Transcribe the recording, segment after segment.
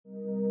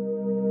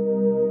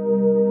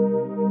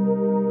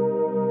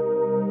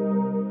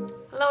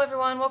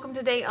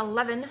welcome to day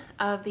 11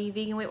 of the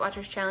Vegan Weight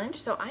Watchers Challenge.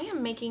 So I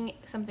am making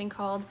something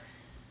called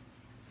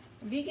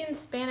Vegan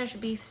Spanish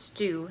Beef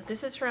Stew.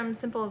 This is from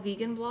Simple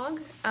Vegan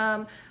Blog.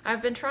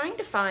 I've been trying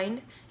to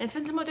find, and it's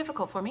been somewhat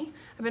difficult for me,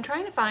 I've been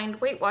trying to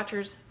find Weight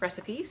Watchers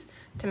recipes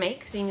to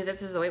make, seeing as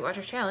this is the Weight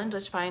Watchers Challenge,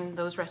 let's find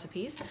those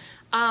recipes.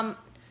 Man,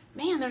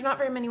 there's not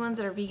very many ones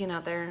that are vegan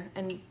out there,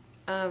 and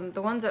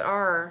the ones that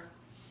are,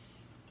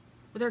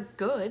 they're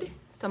good,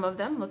 some of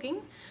them looking.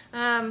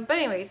 But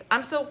anyways,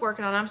 I'm still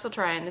working on it, I'm still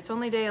trying. It's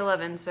only day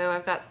 11, so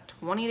I've got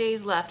 20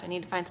 days left. I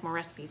need to find some more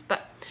recipes,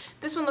 but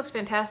this one looks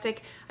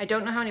fantastic. I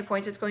don't know how many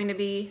points it's going to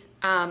be,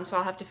 so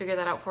I'll have to figure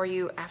that out for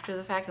you after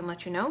the fact and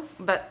let you know,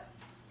 but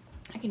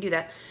I can do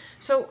that.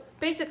 So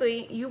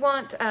basically, you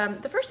want,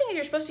 the first thing is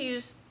you're supposed to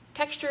use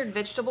textured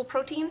vegetable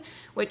protein,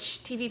 which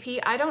TVP,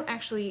 I don't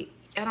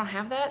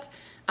have that,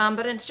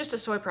 but it's just a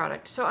soy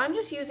product. So I'm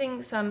just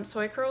using some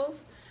soy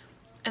curls,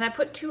 and I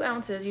put 2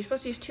 ounces, you're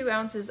supposed to use 2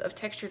 ounces of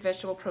textured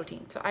vegetable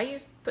protein. So I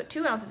put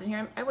 2 ounces in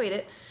here, I weighed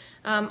it,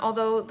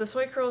 although the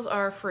soy curls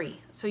are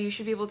free, so you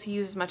should be able to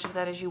use as much of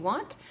that as you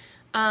want.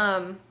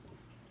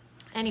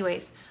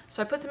 Anyways,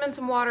 so I put some in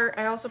some water.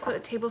 I also put a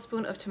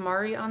tablespoon of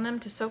tamari on them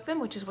to soak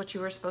them, which is what you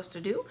were supposed to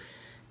do.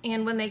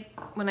 And when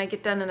I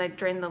get done and I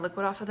drain the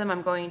liquid off of them,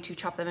 I'm going to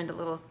chop them into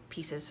little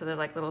pieces, so they're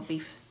like little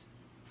beef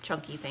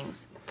chunky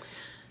things.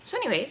 So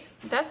anyways,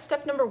 that's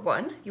step number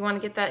 1. You want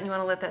to get that and you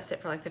want to let that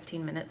sit for like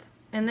 15 minutes.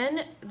 And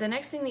then the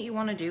next thing that you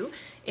want to do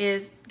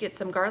is get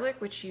some garlic,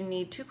 which you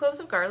need 2 cloves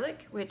of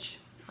garlic, which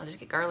I'll just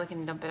get garlic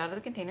and dump it out of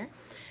the container.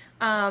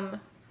 1/2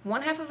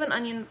 of an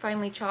onion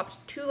finely chopped,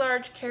 2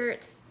 large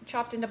carrots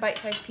chopped into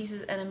bite-sized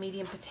pieces, and a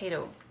medium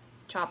potato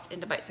chopped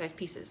into bite-sized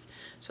pieces.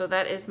 So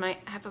that is my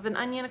 1/2 of an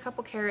onion, a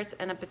couple carrots,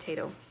 and a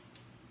potato.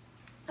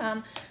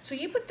 So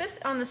you put this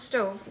on the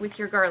stove with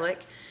your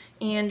garlic,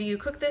 and you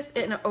cook this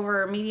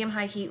over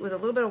medium-high heat with a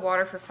little bit of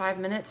water for 5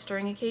 minutes,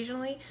 stirring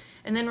occasionally,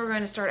 and then we're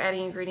going to start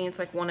adding ingredients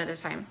like one at a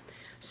time.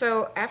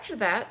 So after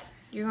that,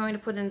 you're going to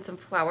put in some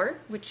flour,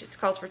 which it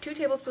calls for 2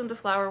 tablespoons of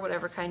flour,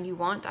 whatever kind you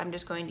want. I'm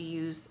just going to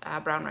use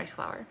brown rice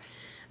flour.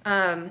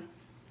 And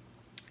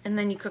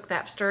then you cook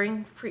that,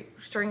 stirring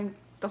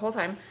the whole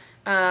time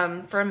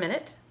for a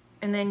minute,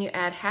 and then you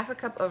add 1/2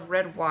 cup of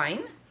red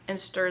wine and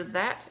stir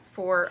that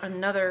for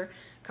another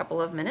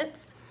couple of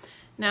minutes.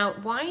 Now,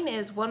 wine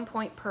is 1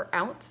 point per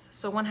ounce,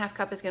 so 1/2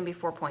 cup is going to be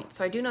 4 points.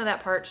 So I do know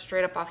that part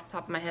straight up off the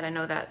top of my head. I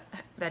know that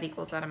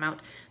equals that amount.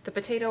 The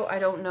potato, I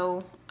don't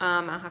know.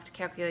 I'll have to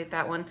calculate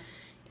that one.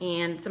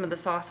 And some of the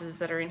sauces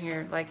that are in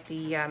here, like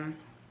the,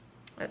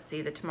 let's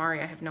see, the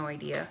tamari, I have no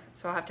idea.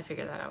 So I'll have to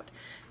figure that out.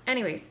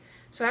 Anyways,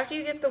 so after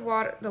you get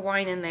the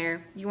wine in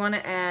there, you want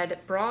to add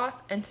broth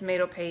and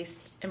tomato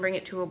paste and bring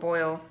it to a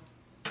boil.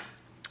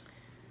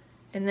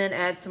 And then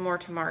add some more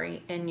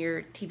tamari and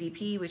your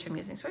TVP, which I'm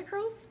using soy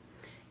curls,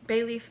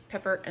 bay leaf,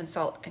 pepper, and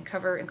salt, and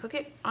cover and cook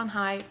it on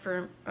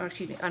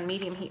on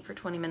medium heat for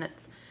 20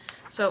 minutes.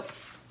 So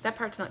that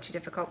part's not too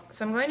difficult.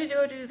 So I'm going to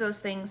go do those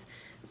things,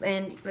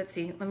 and let's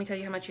see, let me tell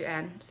you how much you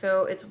add.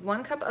 So it's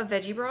 1 cup of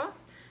veggie broth,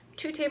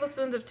 2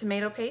 tablespoons of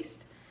tomato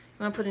paste. I'm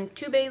going to put in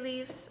 2 bay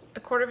leaves,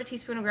 1/4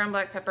 teaspoon of ground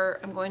black pepper.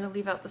 I'm going to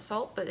leave out the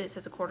salt, but it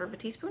says 1/4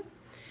 teaspoon.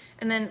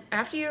 And then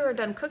after you're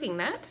done cooking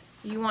that,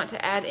 you want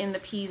to add in the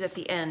peas at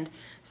the end.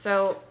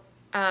 So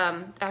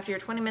after your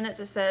 20 minutes,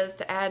 it says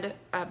to add,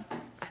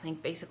 I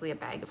think basically a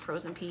bag of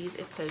frozen peas.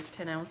 It says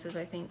 10 ounces,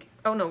 I think.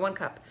 Oh no, 1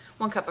 cup.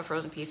 1 cup of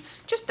frozen peas.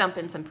 Just dump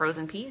in some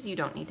frozen peas. You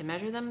don't need to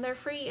measure them. They're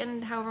free,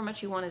 and however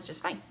much you want is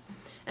just fine.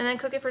 And then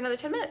cook it for another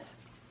 10 minutes.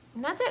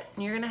 And that's it.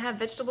 And you're going to have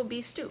vegetable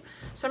beef stew.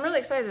 So I'm really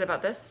excited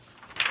about this.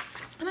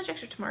 How much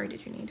extra tamari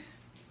did you need?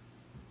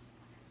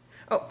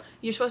 Oh,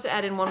 you're supposed to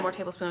add in 1 more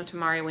tablespoon of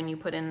tamari when you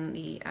put in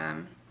the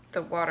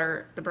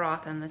water, the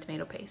broth, and the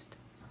tomato paste.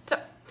 So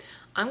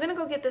I'm gonna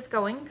go get this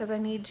going because I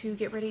need to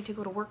get ready to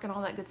go to work and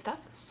all that good stuff.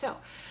 So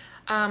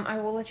I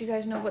will let you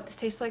guys know what this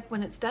tastes like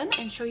when it's done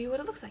and show you what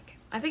it looks like.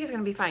 I think it's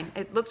gonna be fine.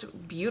 It looked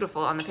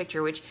beautiful on the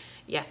picture, which,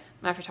 yeah,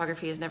 my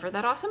photography is never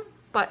that awesome,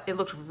 but it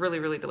looked really,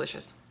 really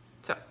delicious.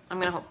 So I'm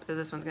gonna hope that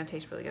this one's gonna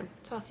taste really good.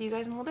 So I'll see you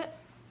guys in a little bit.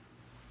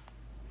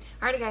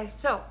 Alrighty guys,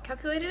 so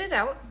calculated it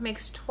out,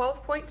 makes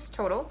 12 points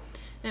total,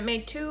 and it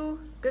made 2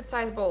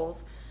 good-sized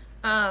bowls.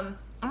 I'm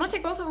gonna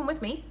take both of them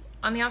with me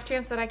on the off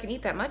chance that I can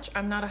eat that much.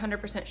 I'm not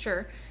 100%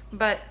 sure,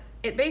 but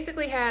it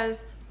basically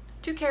has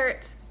 2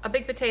 carrots, a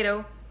big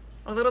potato,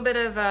 a little bit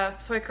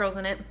of soy curls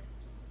in it,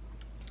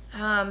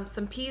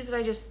 some peas that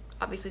I just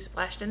obviously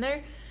splashed in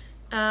there,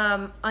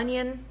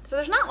 onion. So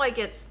there's not like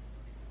it's,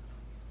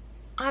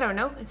 I don't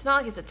know, it's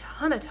not like it's a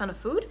ton of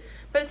food,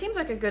 but it seems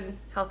like a good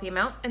healthy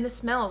amount, and this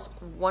smells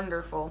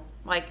wonderful.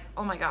 Like,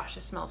 oh my gosh,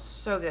 this smells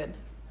so good.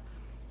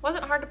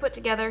 Wasn't hard to put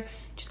together,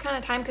 just kind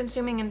of time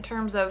consuming in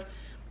terms of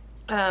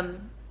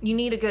you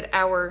need a good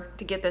hour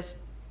to get this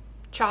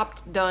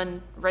chopped,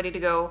 done, ready to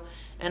go,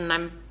 and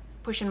I'm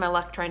pushing my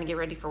luck trying to get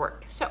ready for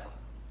work. So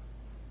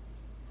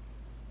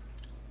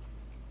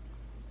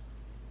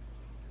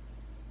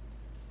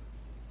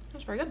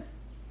that's very good.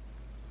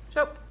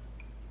 So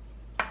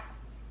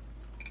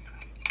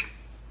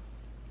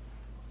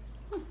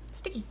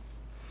sticky.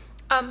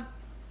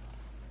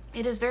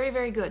 It is very,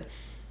 very good.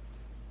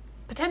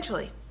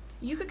 Potentially,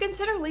 you could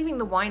consider leaving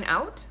the wine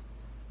out,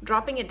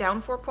 dropping it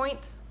down 4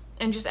 points,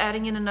 and just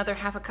adding in another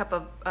half a cup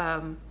of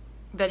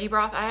veggie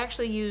broth. I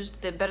actually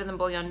used the Better Than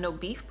Bouillon no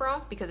beef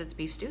broth because it's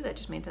beef stew. That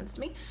just made sense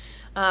to me.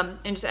 And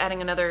just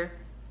adding another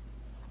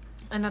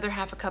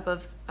half a cup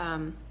of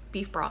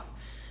beef broth.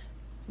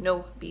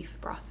 No beef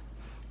broth.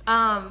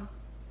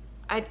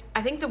 I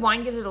think the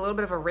wine gives it a little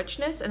bit of a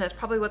richness, and that's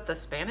probably what the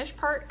Spanish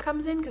part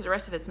comes in, because the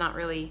rest of it's not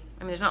really,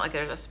 I mean, there's not like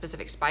there's a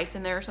specific spice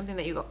in there or something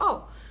that you go,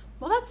 oh,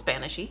 well, that's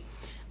Spanishy.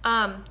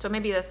 So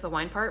maybe that's the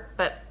wine part,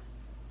 but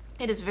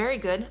it is very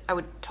good. I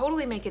would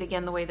totally make it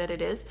again the way that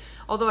it is,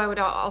 although I would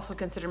also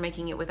consider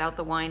making it without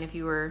the wine if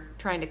you were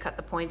trying to cut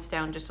the points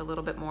down just a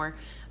little bit more,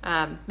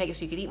 make it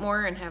so you could eat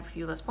more and have a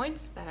few less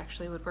points. That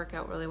actually would work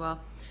out really well.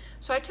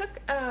 So I took,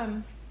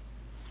 I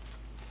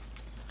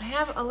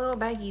have a little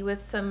baggie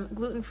with some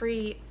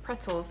gluten-free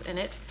pretzels in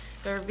it.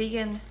 They're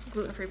vegan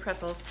gluten-free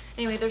pretzels.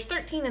 Anyway, there's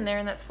 13 in there,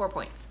 and that's 4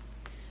 points.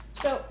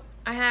 So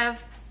I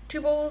have 2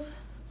 bowls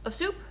of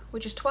soup,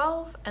 which is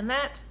 12, and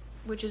that,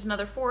 which is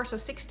another 4, so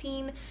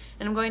 16.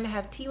 And I'm going to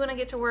have tea when I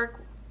get to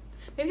work.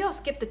 Maybe I'll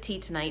skip the tea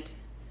tonight,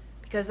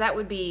 because that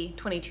would be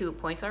 22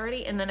 points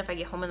already. And then if I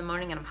get home in the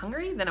morning and I'm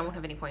hungry, then I won't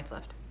have any points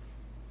left.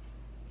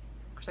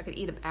 Of course, I could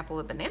eat an apple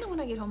or banana when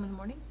I get home in the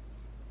morning.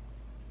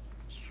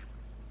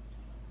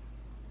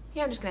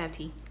 Yeah, I'm just gonna have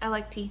tea. I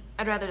like tea.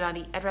 I'd rather not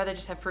eat. I'd rather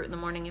just have fruit in the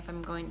morning if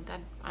I'm going,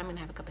 I'm gonna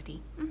have a cup of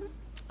tea.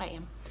 I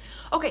am.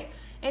 Okay,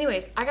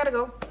 anyways, I gotta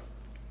go.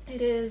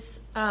 It is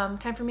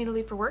time for me to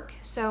leave for work,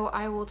 so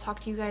I will talk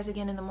to you guys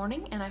again in the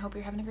morning, and I hope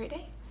you're having a great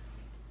day.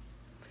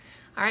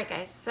 All right,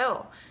 guys,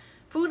 so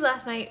food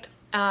last night.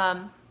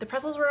 The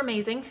pretzels were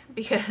amazing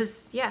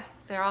because, yeah,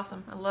 they're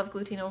awesome. I love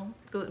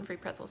gluten-free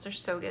pretzels. They're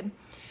so good.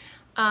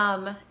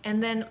 And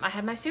then I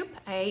had my soup.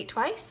 I ate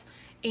twice.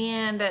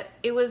 And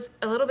it was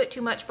a little bit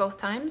too much both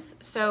times.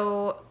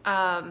 So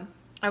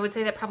I would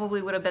say that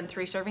probably would have been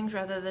 3 servings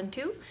rather than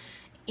 2.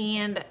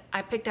 And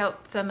I picked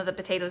out some of the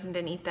potatoes and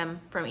didn't eat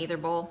them from either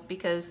bowl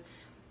because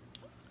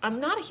I'm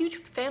not a huge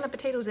fan of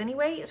potatoes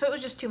anyway. So it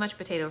was just too much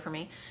potato for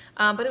me.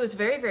 But it was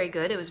very, very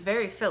good. It was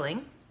very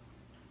filling.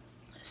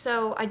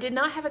 So I did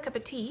not have a cup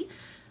of tea.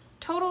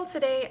 Total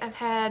today I've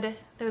had,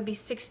 that would be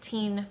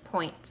 16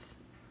 points.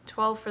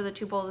 12 for the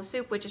 2 bowls of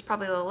soup, which is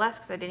probably a little less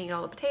because I didn't eat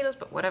all the potatoes,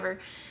 but whatever.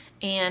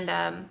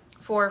 And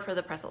 4 for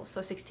the pretzels,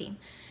 so 16.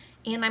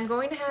 And I'm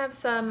going to have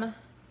some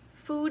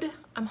food.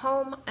 I'm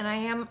home and I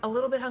am a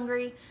little bit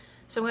hungry,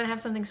 so I'm going to have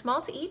something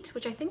small to eat,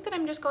 which I think that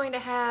I'm just going to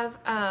have,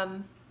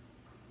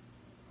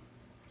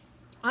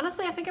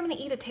 honestly, I think I'm going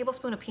to eat a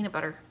tablespoon of peanut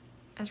butter.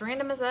 As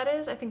random as that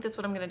is, I think that's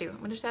what I'm going to do. I'm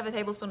going to just have a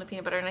tablespoon of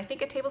peanut butter, and I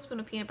think a tablespoon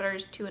of peanut butter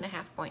is 2.5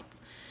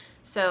 points.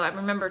 So I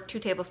remember 2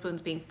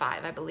 tablespoons being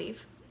 5, I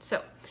believe.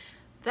 So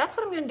that's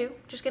what I'm gonna do.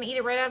 Just gonna eat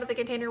it right out of the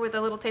container with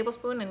a little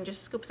tablespoon and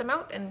just scoop some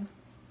out, and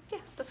yeah,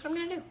 that's what I'm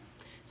gonna do.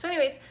 So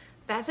anyways,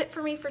 that's it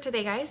for me for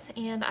today, guys,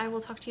 and I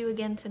will talk to you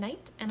again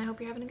tonight, and I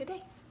hope you're having a good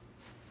day.